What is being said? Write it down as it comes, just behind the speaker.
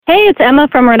Hey, it's Emma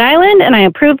from Rhode Island, and I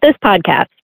approve this podcast.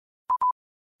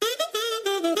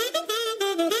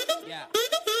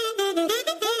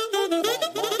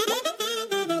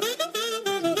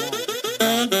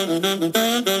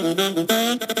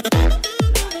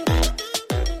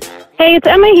 Hey, it's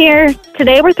Emma here.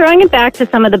 Today we're throwing it back to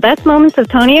some of the best moments of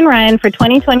Tony and Ryan for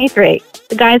 2023.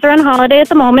 The guys are on holiday at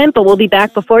the moment, but we'll be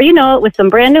back before you know it with some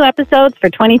brand new episodes for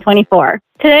 2024.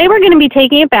 Today we're going to be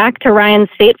taking it back to Ryan's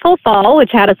fateful fall,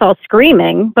 which had us all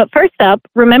screaming. But first up,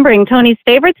 remembering Tony's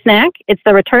favorite snack, it's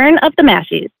the return of the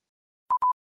mashies.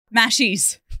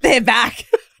 Mashies. They're back.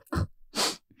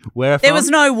 Where there was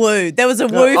no woo. There was a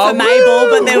woo for Mabel,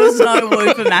 but there was no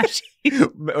woo for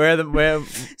Mashies. Where?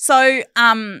 So,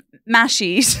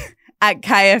 Mashies at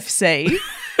KFC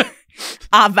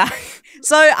are back.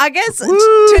 So, I guess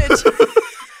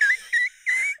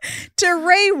to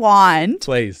rewind.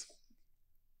 Please.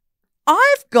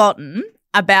 I've gotten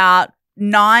about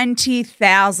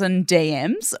 90,000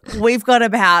 DMs. We've got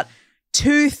about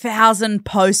 2,000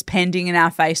 posts pending in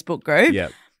our Facebook group.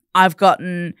 Yep. I've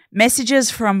gotten messages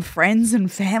from friends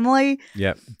and family.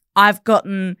 Yep. I've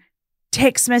gotten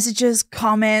text messages,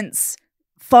 comments,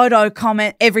 photo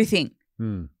comment, everything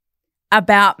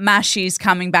about Mashies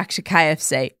coming back to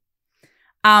KFC.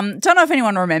 Don't know if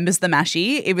anyone remembers the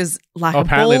Mashie. It was like a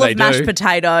ball of mashed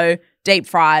potato, deep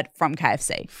fried from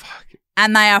KFC. Fuck.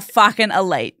 And they are fucking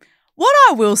elite. What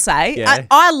I will say, Yeah.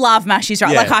 I love Mashies,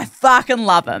 right? Yeah. Like I fucking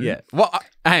love them. Yeah. Well,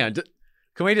 hang on.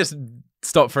 Can we just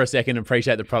stop for a second and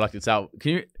appreciate the product itself?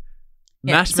 Can you?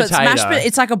 Mashed potato.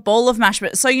 It's like a ball of mashed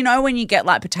potato. So you know when you get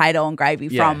like potato and gravy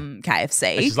from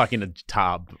KFC? It's just like in a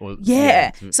tub.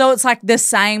 Yeah. So it's like the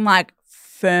same like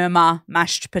firmer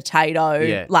mashed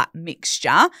potato like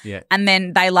mixture. Yeah. And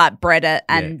then they like bread it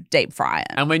and deep fry it.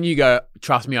 And when you go,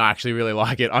 trust me, I actually really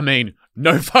like it. I mean,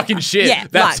 no fucking shit. Yeah,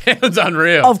 that sounds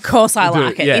unreal. Of course I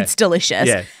like it. Yeah. It's delicious.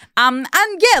 Yeah. And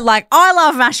yeah, like I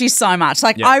love Mashies so much.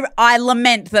 Like I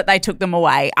lament that they took them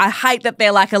away. I hate that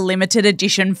they're like a limited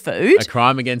edition food. A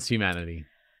crime against humanity.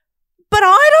 But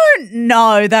I don't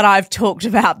know that I've talked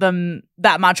about them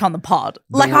that much on the pod.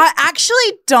 Like I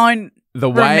actually don't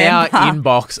way our remember.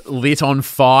 inbox lit on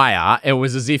fire, it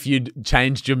was as if you'd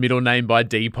changed your middle name by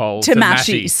default To to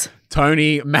Mashies.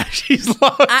 Tony Mashies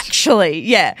Lodge. Actually,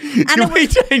 yeah. And Can we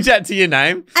change that to your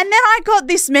name? And then I got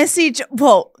this message,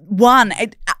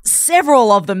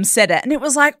 several of them said it, and it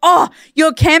was like, oh,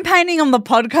 your campaigning on the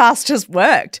podcast has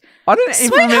worked. I don't even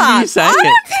remember you saying I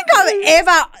don't think I've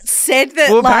ever said that.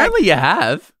 Well, apparently you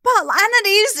have.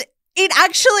 It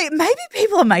actually, maybe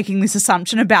people are making this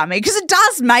assumption about me because it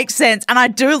does make sense and I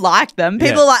do like them.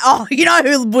 People are like, oh, you know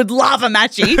who would love a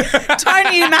Mashie?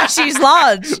 Tony Mashie's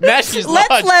Lodge. Mashie's Lodge.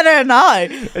 Let's let her know.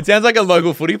 It sounds like a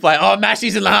local footy player. Oh,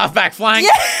 Mashie's in the halfback flank.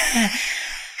 Yeah.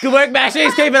 Good work,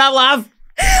 Mashies. Keep it up, love.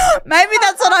 Maybe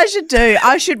that's what I should do.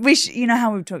 You know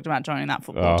how we've talked about joining that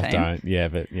football team? Don't. Yeah,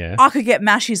 but yeah. I could get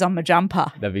Mashies on my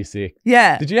jumper. That'd be sick.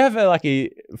 Yeah. Did you have a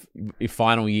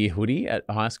final year hoodie at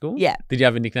high school? Yeah. Did you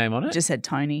have a nickname on it? Just said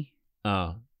Tony.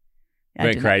 Oh. Yeah,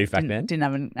 Very creative back then? Didn't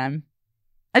have a nickname.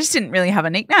 I just didn't really have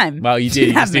a nickname. Well, you did.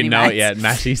 You just didn't know it yet.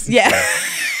 Mashies. Yeah.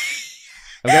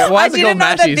 Okay, why I is it didn't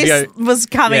called know Mashies? that this was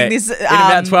coming. Yeah, This in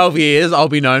about 12 years, I'll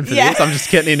be known for this. I'm just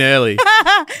getting in early.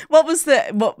 What was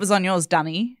on yours,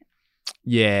 Dunny?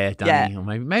 Yeah, Dunny. Or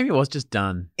maybe it was just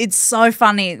done. It's so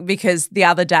funny because the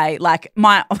other day, like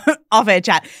my off-air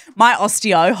chat, my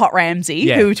osteo, Hot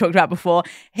Ramsey, who we talked about before,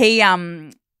 he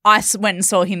I went and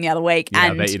saw him the other week,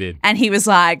 I bet you did. And he was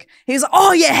like,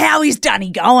 oh yeah, how is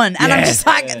Dunny going? And I'm just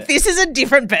like, this is a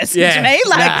different person to me.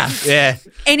 Like,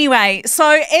 Anyway,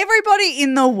 so everybody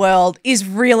in the world is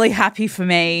really happy for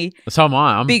me. So am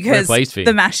I. I'm very pleased for you.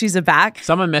 The Mashies are back.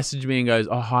 Someone messaged me and goes,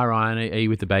 oh, hi, Ryan. Are you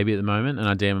with the baby at the moment? And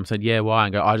I DM him and said, yeah, why?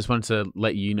 And go, I just wanted to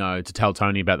let you know to tell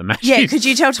Tony about the Mashies. Yeah, could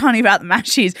you tell Tony about the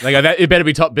Mashies? They go, it better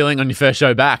be top billing on your first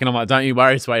show back. And I'm like, don't you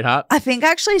worry, sweetheart. I think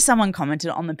actually someone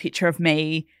commented on the picture of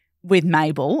me with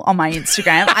Mabel on my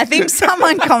Instagram. I think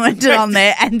someone commented on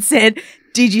there and said,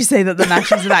 did you see that the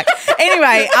Mashies are back?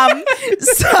 Anyway,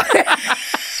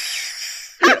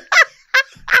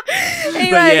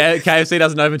 But yeah, KFC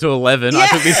doesn't open till 11. I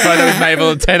took this photo with Mabel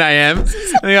at 10 a.m. And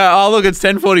they go, oh, look, it's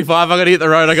 10:45. I got to hit the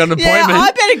road. I got an appointment. Yeah,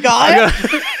 I better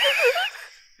go.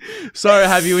 So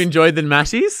have you enjoyed the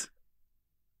Mashies?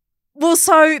 Well,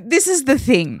 so this is the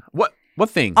thing. What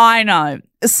thing? I know.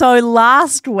 So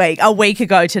a week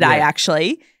ago today,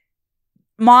 actually,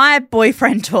 my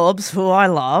boyfriend Torbs, who I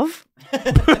love.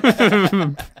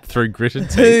 Through gritted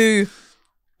teeth. Who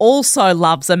also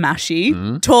loves a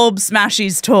Mashie. Torbs,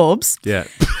 Mashies, Torbs. Yeah.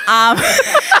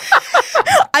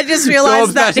 I just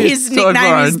realised that his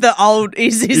nickname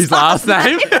is his last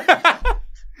name.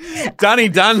 Dunny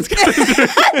Dunn's coming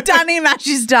through. Dunny Mash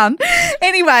is done.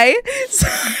 Anyway, so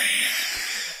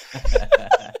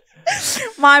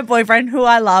my boyfriend, who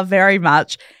I love very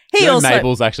much, he also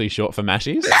Mabel's actually short for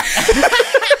Mashies.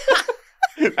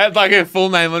 That's like her full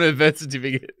name on her birth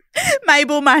certificate.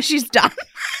 Mabel Mash is done.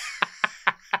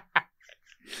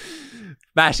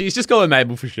 Mashies, just call her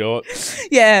Mabel for short.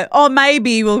 Yeah, or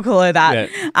maybe we'll call her that.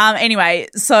 Yeah. Anyway,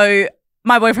 so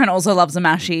my boyfriend also loves a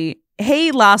mashie.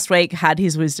 He last week had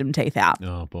his wisdom teeth out.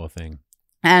 Oh, poor thing.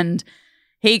 And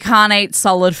he can't eat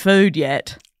solid food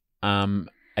yet. Are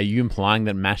you implying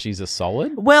that mashies are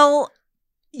solid? Well,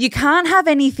 you can't have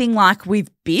anything like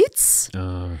with bits.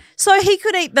 So he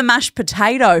could eat the mashed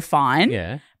potato fine.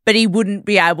 Yeah. But he wouldn't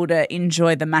be able to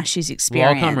enjoy the mashies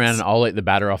experience. Well, I'll come around and I'll eat the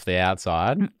batter off the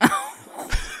outside.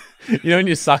 You know when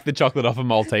you suck the chocolate off a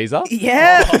Malteser?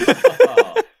 Yeah.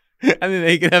 And then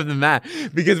he can have the mash.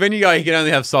 Because when you go, he can only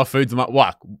have soft foods. I'm like,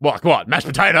 what? Mashed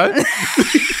potato?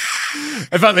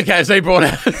 If only KFC brought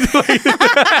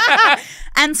out.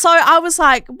 And so I was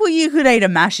like, well, you could eat a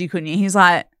mashie, couldn't you? He's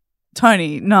like,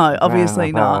 Tony, no,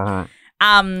 obviously not.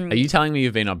 Are you telling me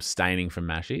you've been abstaining from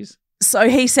mashies? So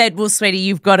he said, well, sweetie,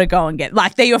 you've got to go and get,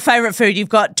 like, they're your favourite food. You've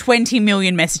got 20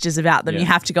 million messages about them. Yeah. You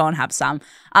have to go and have some.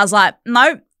 I was like,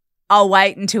 no, I'll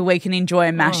wait until we can enjoy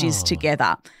mashies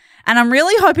together. And I'm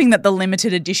really hoping that the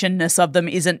limited editionness of them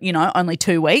isn't, only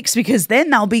 2 weeks, because then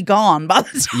they'll be gone by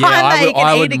the time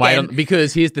I would wait on,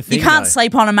 because here's the thing. You can't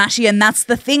sleep on a mashie, and that's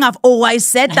the thing. I've always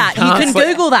said that. You can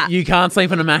Google that. You can't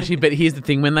sleep on a mashie, but here's the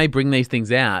thing. When they bring these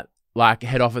things out, like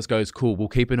head office goes, cool, we'll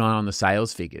keep an eye on the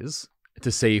sales figures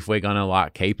to see if we're going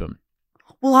to keep them.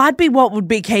 Well, I'd be what would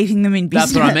be keeping them in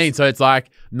business. That's what I mean. So it's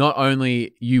like not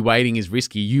only you waiting is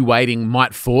risky, you waiting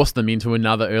might force them into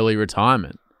another early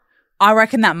retirement. I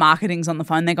reckon that marketing's on the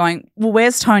phone. They're going, well,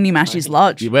 where's Tony Mashie's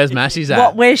lodge? Where's Mashie's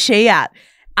at? Where's she at?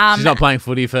 She's not playing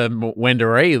footy for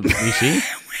Wendouree, is she?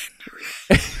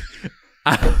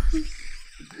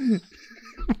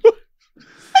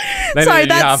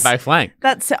 Maybe halfback flank.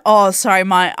 Sorry,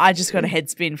 I just got a head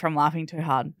spin from laughing too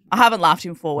hard. I haven't laughed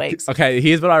in 4 weeks. Okay,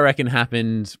 here's what I reckon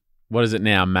happened. What is it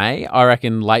now? May? I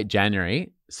reckon late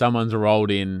January,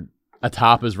 a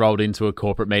tarpa's rolled into a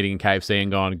corporate meeting in KFC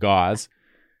and gone, guys,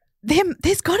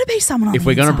 there's got to be someone on if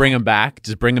we're going to bring them back,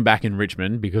 just bring them back in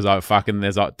Richmond, because there's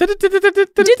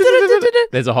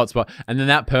a hot spot. And then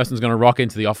that person's going to rock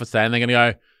into the office today and they're going to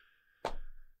go,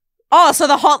 oh, so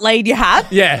the hot lead you had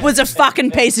was a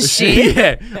fucking piece of shit.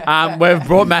 Yeah. We've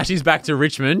brought Mashies back to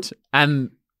Richmond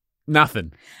and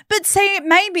nothing. But see,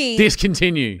 maybe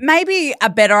discontinue. Maybe a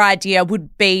better idea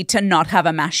would be to not have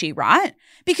a mashie, right?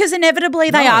 Because inevitably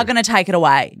they are going to take it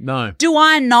away. No. Do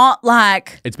I not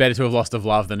It's better to have lost of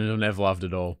love than to have never loved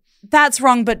at all. That's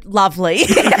wrong, but lovely.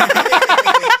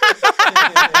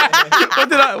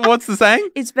 What's the saying?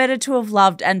 It's better to have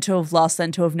loved and to have lost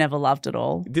than to have never loved at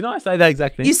all. Didn't I say that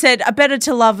exactly? You said, better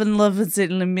to love and live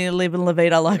and la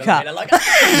vida loca.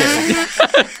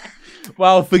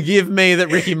 Well, forgive me that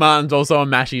Ricky Martin's also a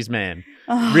Mashies man.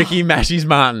 Oh. Ricky Mashies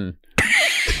Martin.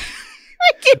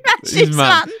 Ricky Mashies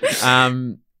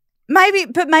Martin.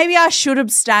 Maybe I should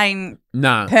abstain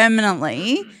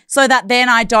permanently so that then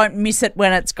I don't miss it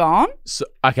when it's gone. So,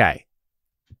 okay.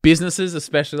 Businesses,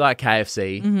 especially like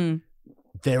KFC,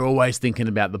 they're always thinking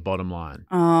about the bottom line.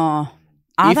 Oh.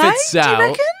 Are they? Do you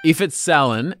reckon? If it's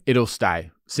selling, it'll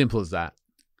stay. Simple as that.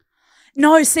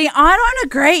 No, see, I don't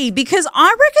agree, because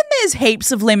I reckon there's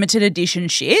heaps of limited edition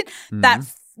shit that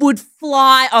would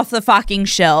fly off the fucking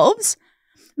shelves.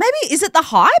 Maybe, is it the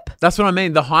hype? That's what I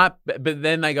mean, the hype, but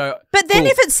then they go... But then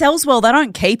if it sells well, they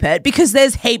don't keep it, because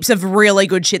there's heaps of really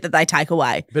good shit that they take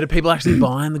away. But are people actually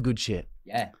buying the good shit?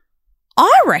 Yeah.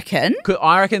 I reckon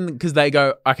because they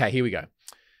go, okay, here we go.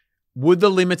 Would the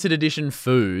limited edition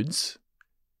foods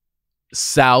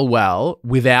sell well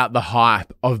without the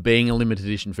hype of being a limited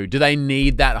edition food? Do they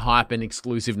need that hype and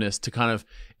exclusiveness to kind of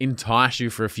entice you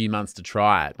for a few months to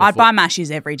try it? I'd buy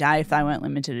mashies every day if they weren't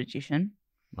limited edition.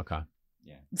 Okay.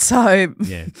 Yeah. So,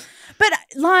 yeah. But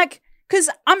because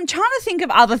I'm trying to think of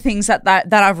other things that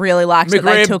I've really liked that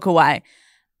they took away.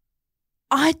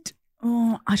 I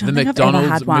don't think I've ever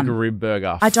had one. The McRib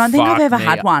burger. I don't think I've ever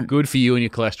had one. Good for you and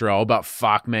your cholesterol, but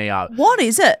fuck me up. What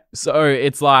is it? So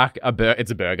it's like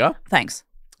it's a burger. Thanks.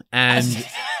 And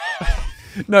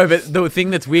no, but the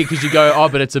thing that's weird, because you go,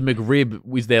 but it's a McRib.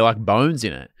 Is there like bones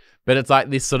in it? But it's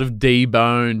like this sort of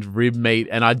deboned rib meat,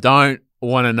 and I don't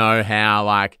want to know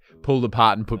how pulled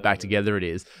apart and put back together it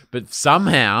is. But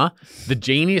somehow the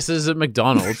geniuses at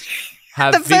McDonald's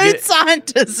have food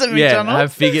scientists at McDonald's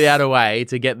have figured out a way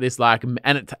to get this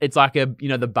and it's like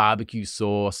the barbecue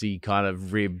saucy kind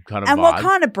of rib kind of and vibe. What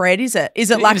kind of bread is it?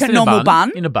 Is it like a normal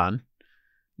bun? In a bun.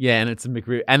 Yeah, and it's a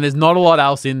McRib. And there's not a lot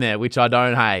else in there, which I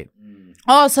don't hate.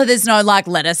 Oh, so there's no like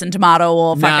lettuce and tomato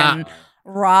or fucking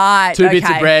right. Two bits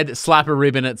of bread, slap a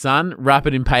rib in it, son. Wrap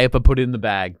it in paper, put it in the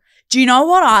bag. Do you know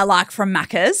what I like from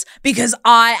Macca's? Because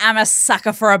I am a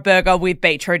sucker for a burger with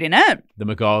beetroot in it. The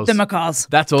McCaws. The McCaws.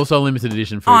 That's also limited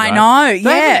edition food, I right? know, Do they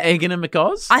yeah. have egg in a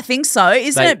McCaws? I think so.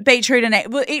 Isn't it beetroot and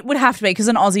egg? Well, it would have to be because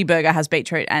an Aussie burger has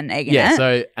beetroot and egg in it. Yeah,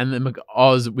 so, and the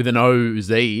McCaws with an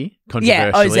O-Z,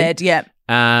 controversially. Yeah, OZ, yeah.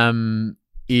 Do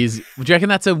you reckon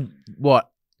that's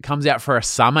comes out for a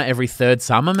summer, every third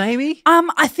summer maybe?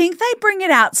 I think they bring it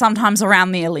out sometimes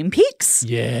around the Olympics.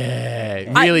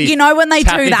 Yeah, really. When they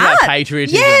tap do into that.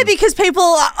 patriotism. Yeah, because people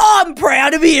are like, I'm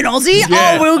proud to be an Aussie.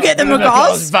 Yeah. Oh, we'll get the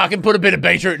McCaws. Fucking put a bit of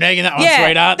beetroot and egg in that one, Yeah,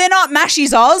 sweetheart. they're not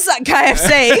Mashies Oz at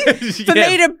KFC. For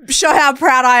me to show how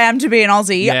proud I am to be an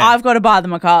Aussie, I've got to buy the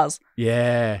McCaws.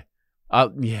 Yeah.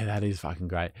 Yeah, that is fucking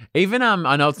great. Even,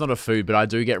 I know it's not a food, but I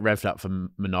do get revved up for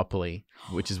Monopoly,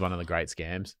 which is one of the great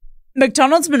scams.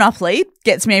 McDonald's Monopoly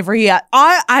gets me every year.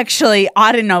 I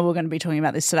didn't know we were going to be talking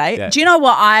about this today. Yeah. Do you know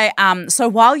what so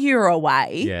while you were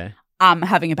away,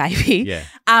 having a baby,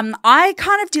 I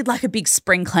kind of did like a big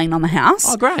spring clean on the house.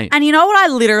 Oh, great. And you know what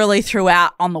I literally threw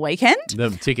out on the weekend? The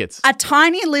tickets. A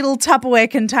tiny little Tupperware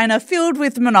container filled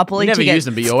with Monopoly You never tickets. use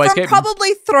them, but you always from keep them.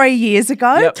 probably 3 years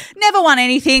ago. Yep. Never won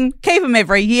anything. Keep them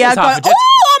every year. There's Go, half a jet-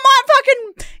 I might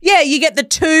fucking, you get the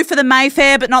 2 for the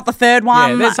Mayfair, but not the third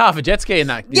one. Yeah, there's half a jet ski in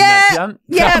that. Yeah.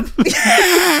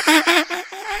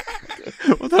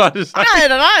 What did I just say? I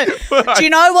don't know. Do you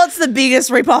know what's the biggest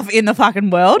ripoff in the fucking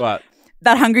world? What?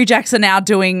 That Hungry Jacks are now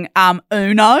doing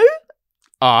Uno.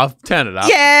 Oh, turn it up.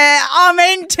 Yeah, I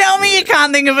mean, tell me you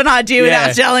can't think of an idea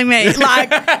without telling me.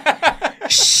 Like,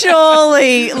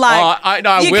 surely, like,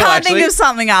 I you will, can't actually. think of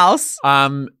something else.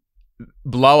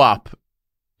 Blow up.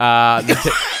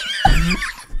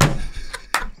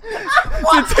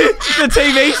 The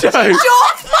TV show. Your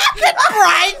fucking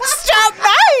brain stop,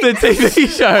 mate. The TV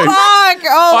show. Fuck.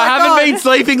 Oh, I haven't been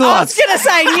sleeping I lots. was going to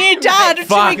say, new dad. Should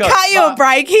Fuck we off. cut you a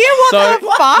break here? What the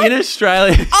fuck? In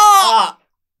Australia. Oh,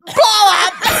 blow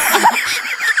up.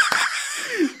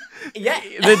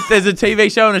 There's a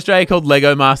TV show in Australia called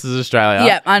Lego Masters Australia.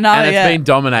 Yep, I know, And it's yeah. been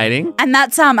dominating. And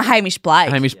that's Hamish Blake.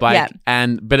 Hamish Blake,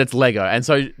 Yeah. but it's Lego, and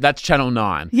so that's Channel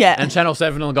 9. Yeah. And Channel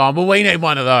 7 are going, well, we need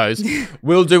one of those.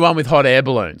 We'll do one with hot air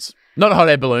balloons. Not hot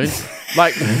air balloons,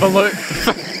 like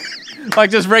like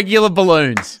just regular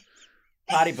balloons.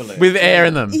 Party balloons. With air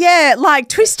in them. Yeah, like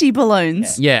twisty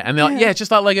balloons. Yeah, and they're like, it's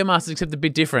just like Lego Masters, except a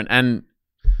bit different. And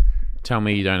tell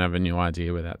me you don't have a new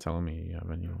idea without telling me you have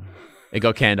a new one. It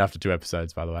got canned after 2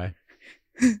 episodes, by the way.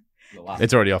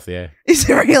 It's already off the air. Is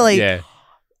it really? Yeah.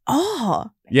 Oh.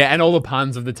 Yeah, and all the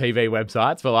puns of the TV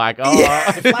websites were like,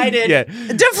 oh, Deflated. yeah.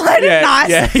 Deflated, Yeah, nice.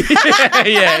 yeah,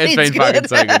 it's been It's fucking good.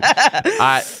 so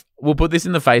good. We'll put this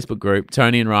in the Facebook group,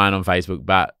 Tony and Ryan on Facebook,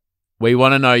 but we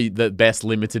want to know the best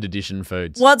limited edition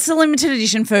foods. What's the limited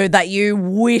edition food that you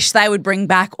wish they would bring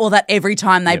back, or that every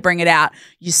time they bring it out,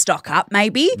 you stock up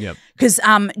maybe? Yep. Because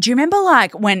do you remember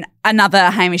like when another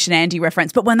Hamish and Andy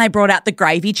reference, but when they brought out the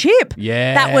gravy chip?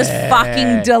 Yeah. That was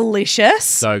fucking delicious.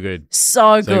 So good.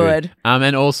 So good.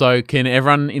 And also, can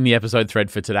everyone in the episode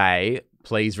thread for today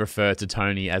please refer to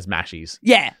Tony as Mashies?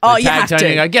 Yeah. Oh, you Tag have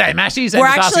Tony to. and go, g'day, Mashies. and We're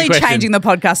just ask actually a question. changing the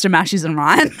podcast to Mashies and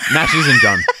Ryan. Mashies and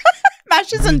John.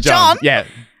 Mashies and John? Yeah,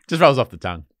 just rolls off the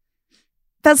tongue.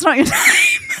 That's not your name.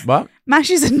 What?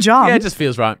 Mashies and John. Yeah, it just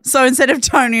feels right. So instead of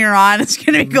Tony and Ryan, it's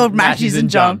going to be called Mashies and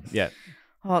John. Yeah.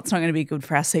 Oh, it's not going to be good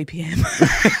for our CPM.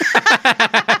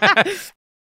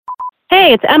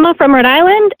 Hey, it's Emma from Rhode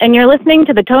Island, and you're listening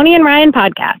to the Tony and Ryan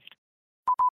podcast.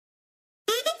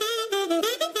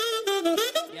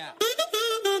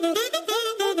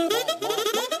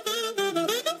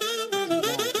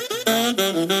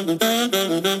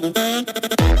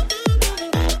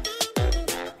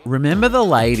 Remember the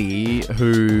lady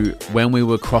who, when we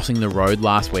were crossing the road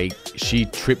last week, she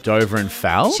tripped over and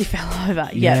fell? She fell over.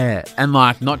 Yeah. And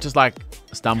like, not just like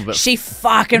stumbled, but She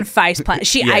fucking faceplanted.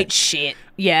 She Yeah. ate shit.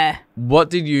 Yeah. what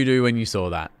did you do when you saw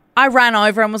that? I ran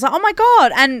over and was like, oh my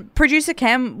God. And producer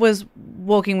Cam was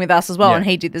walking with us as well, Yeah. and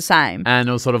he did the same. And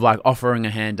it was sort of like offering a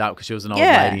hand up because she was an old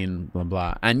Yeah. lady and blah,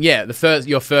 blah. And yeah,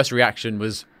 your first reaction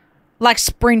was, Like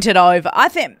sprinted over. I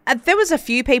think there was a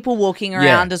few people walking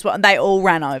around as well, and they all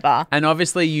ran over. and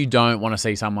obviously you don't want to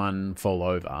see someone fall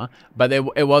over, but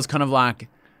it was kind of like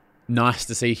nice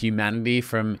to see humanity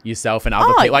from yourself and other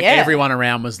Oh, people. Like yeah. everyone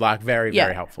around was like very,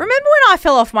 very helpful. Remember when I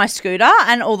fell off my scooter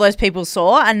and all those people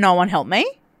saw and no one helped me?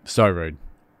 So rude.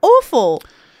 Awful.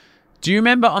 Do you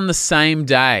remember on the same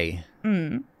day?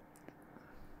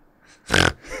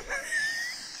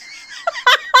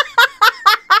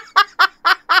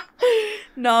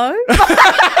 No.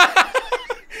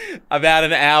 About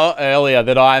an hour earlier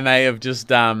that I may have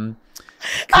just I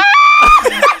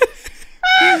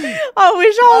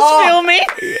wish I was filming.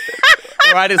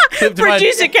 or I just clipped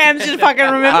Producer Cam's just fucking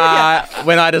remember.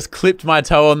 when I just clipped my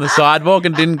toe on the sidewalk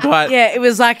and didn't quite Yeah, it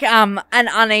was like an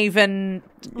uneven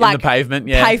like in the pavement.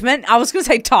 Yeah, pavement. I was going to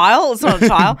say tile. It's not a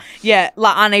tile. Yeah,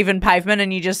 like uneven pavement,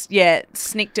 and you just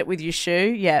snicked it with your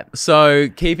shoe. Yeah. So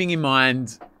keeping in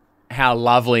mind how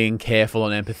lovely and careful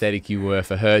and empathetic you were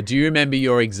for her, do you remember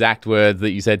your exact words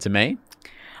that you said to me?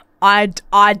 I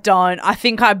don't. I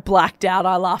think I blacked out.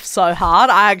 I laughed so hard.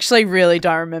 I actually really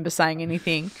don't remember saying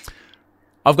anything.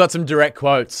 I've got some direct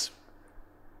quotes.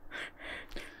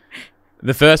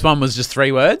 The first one was just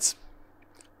 3 words,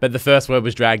 but the first word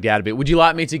was dragged out a bit. Would you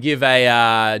like me to give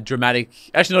a dramatic,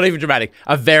 actually not even dramatic,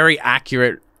 a very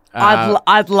accurate...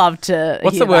 I'd love to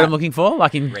What's hear the word that. I'm looking for?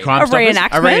 Like in Crime A Stoppers?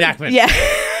 reenactment? A reenactment. Yeah.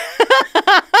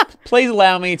 Please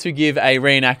allow me to give a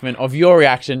reenactment of your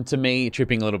reaction to me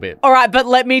tripping a little bit. All right, but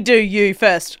let me do you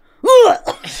first. And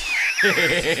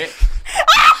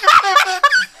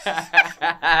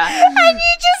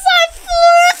you just like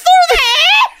flew through the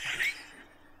air.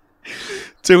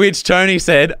 To which Tony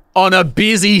said, on a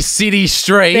busy city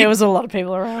street. There was a lot of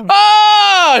people around.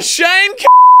 Oh, Shane.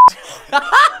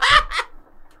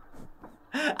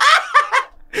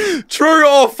 True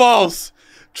or false?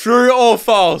 True or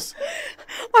false?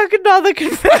 I could neither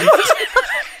confirm.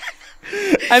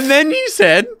 And then you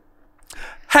said,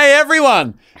 hey,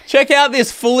 everyone, check out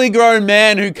this fully grown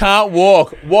man who can't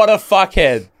walk. What a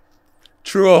fuckhead.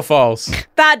 True or false?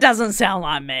 That doesn't sound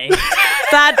like me.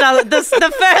 That doesn't.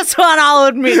 The first one I'll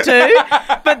admit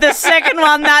to, but the second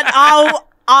one that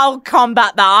I'll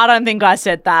combat that. I don't think I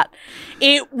said that.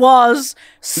 It was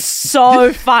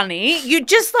so funny. You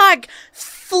just like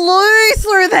flew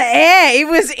through the air. It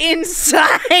was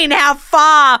insane how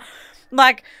far,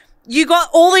 like, you got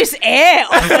all this air.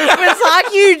 It was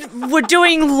like you were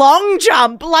doing long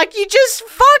jump. Like you just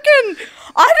fucking,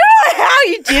 I don't know how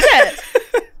you did it.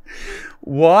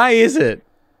 Why is it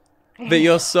that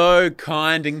you're so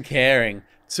kind and caring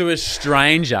to a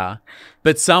stranger,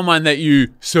 but someone that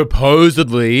you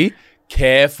supposedly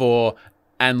care for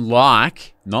and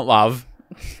like, not love?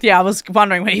 Yeah, I was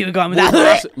wondering where you were going with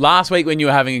that. Last week when you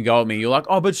were having a go at me, you're like,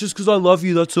 oh, but it's just because I love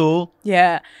you, that's all.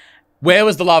 Yeah. Where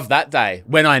was the love that day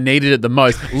when I needed it the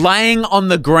most? Laying on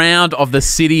the ground of the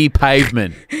city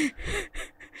pavement.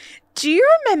 Do you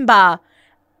remember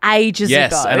ages ago?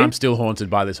 Yes, and I'm still haunted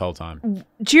by this whole time.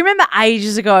 Do you remember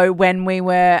ages ago when we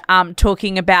were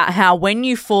talking about how when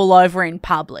you fall over in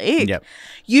public, Yep.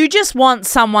 you just want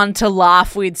someone to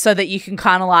laugh with so that you can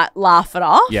kind of like laugh it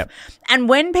off? Yep. And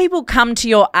when people come to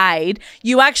your aid,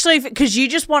 you actually, because you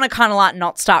just want to kind of like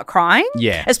not start crying.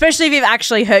 Yeah. Especially if you've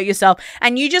actually hurt yourself.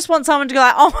 And you just want someone to go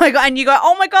like, oh my God. And you go,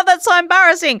 oh my God, that's so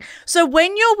embarrassing. So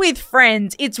when you're with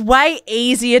friends, it's way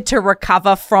easier to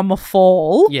recover from a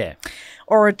fall. Yeah.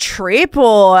 Or a trip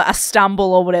or a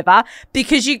stumble or whatever,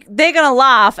 because they're going to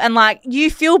laugh and like you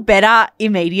feel better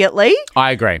immediately.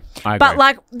 I agree. But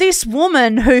like this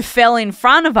woman who fell in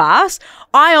front of us,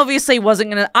 I obviously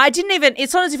wasn't going to,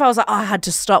 it's not as if I was like, oh, I had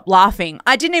to stop laughing.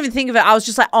 I didn't even think of it. I was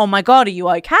just like, oh my God, are you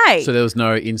okay? So there was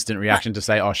no instant reaction to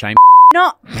say, oh, shame.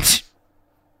 Not.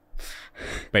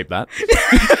 Beep that.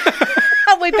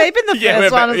 Are we beeping the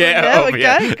first one?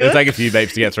 Okay, It'll take a few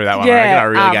beeps to get through that one. Yeah, I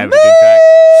really gave it a good crack.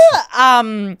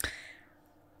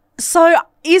 So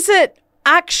is it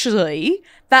actually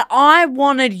that I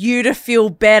wanted you to feel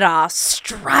better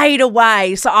straight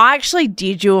away? So I actually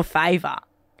did you a favor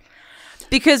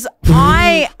because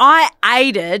I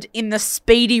aided in the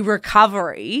speedy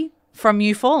recovery from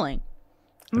you falling.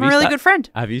 I'm a really good friend.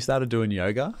 Have you started doing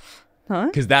yoga? No.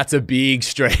 Because that's a big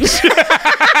stretch.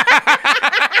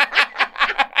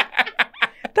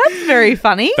 That's very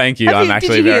funny. Thank you. I'm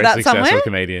actually a very successful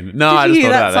comedian. No, I just thought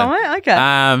about that. Somewhere? Okay.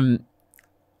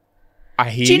 I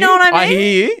hear you. Do you know what I mean? I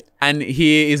hear you. And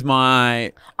here is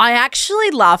my... I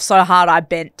actually laughed so hard I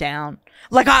bent down.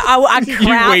 Like I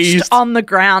crouched on the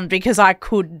ground because I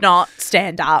could not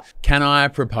stand up. Can I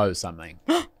propose something?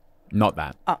 Not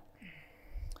that. Oh.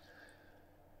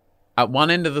 At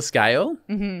one end of the scale,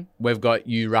 we've got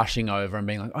you rushing over and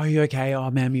being like, oh, you okay?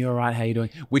 Oh, ma'am, you all right? How you doing?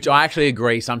 Which I actually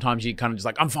agree. Sometimes you kind of just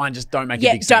like, I'm fine. Just don't make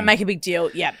a big scene. Don't make a big deal.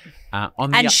 Yeah.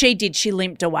 She did. She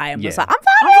limped away and was like, I'm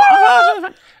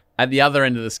fine. At the other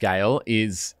end of the scale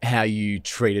is how you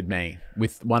treated me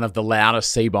with one of the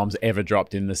loudest C-bombs ever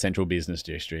dropped in the Central Business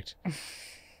District.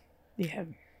 Yeah.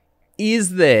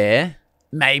 Is there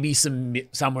maybe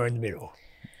somewhere in the middle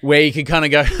where you can kind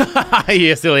of go,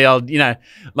 yeah, silly old,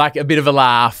 like a bit of a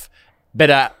laugh,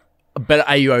 but But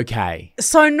are you okay?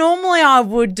 So normally I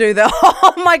would do the,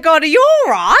 oh my God, are you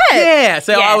all right? Yeah.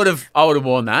 So I would have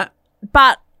worn that.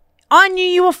 But I knew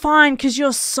you were fine because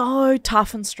you're so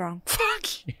tough and strong.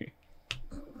 Fuck you.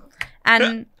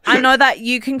 And I know that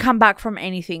you can come back from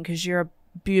anything because you're a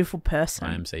beautiful person.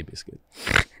 I am Seabiscuit.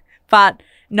 But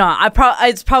no,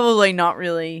 it's probably not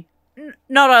really,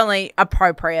 not only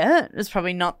appropriate, it's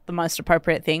probably not the most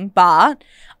appropriate thing, but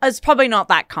it's probably not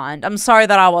that kind. I'm sorry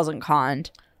that I wasn't kind.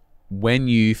 When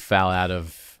you fell out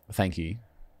of, thank you,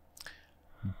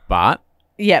 but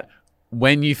Yep.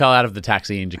 when you fell out of the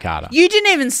taxi in Jakarta. You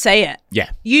didn't even see it. Yeah.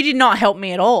 You did not help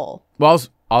me at all. Well,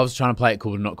 I was trying to play it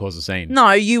cool to not cause a scene.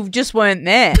 No, you just weren't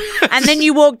there. And then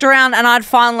you walked around and I'd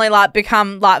finally like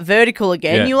become like vertical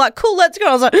again. Yeah. You were like, cool, let's go.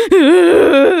 I was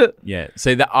like, Yeah.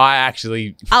 See, that I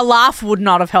actually... a laugh would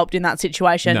not have helped in that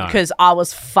situation No. because I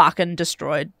was fucking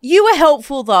destroyed. You were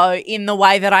helpful though in the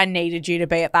way that I needed you to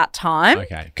be at that time.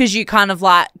 Okay. Because you kind of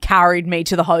like carried me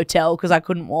to the hotel because I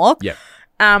couldn't walk. Yep.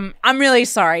 I'm really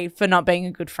sorry for not being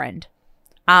a good friend.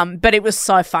 But it was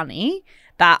so funny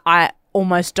that I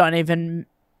almost don't even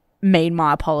mean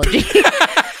my apology.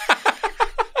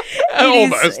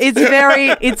 Almost.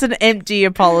 It's an empty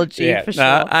apology for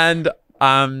sure. And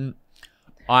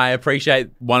I appreciate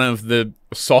one of the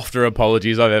softer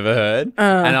apologies I've ever heard.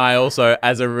 And I also,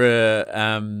 as a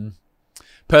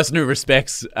person who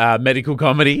respects medical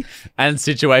comedy and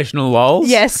situational lols.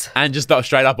 Yes. And just the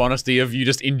straight up honesty of you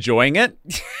just enjoying it.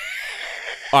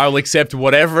 I will accept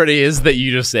whatever it is that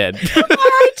you just said. I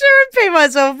hate to repeat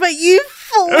myself, but you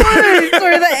flew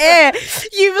through the air.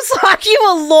 You was like you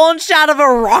were launched out of a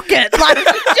rocket. Like you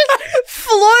just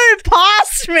flew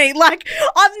past me. Like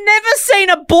I've never seen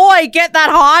a boy get that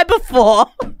high before.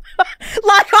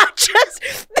 Like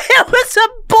there was a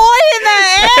boy in the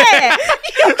air.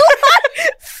 You were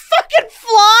like fucking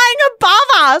flying above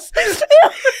us. It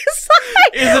was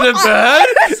like, Is it a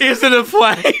bird? Is it a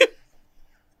plane?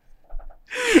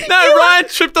 No, Ryan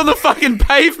tripped on the fucking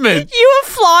pavement. you were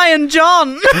flying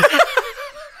John.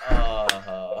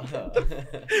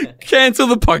 Cancel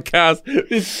the podcast.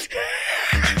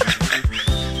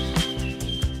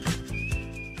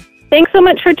 Thanks so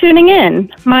much for tuning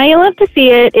in. My You Love to See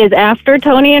It is after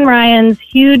Tony and Ryan's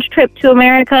huge trip to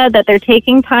America that they're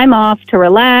taking time off to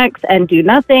relax and do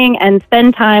nothing and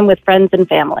spend time with friends and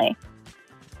family.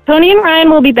 Tony and Ryan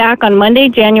will be back on Monday,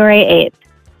 January 8th.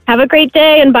 Have a great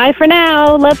day and bye for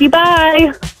now. Love you.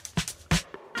 Bye.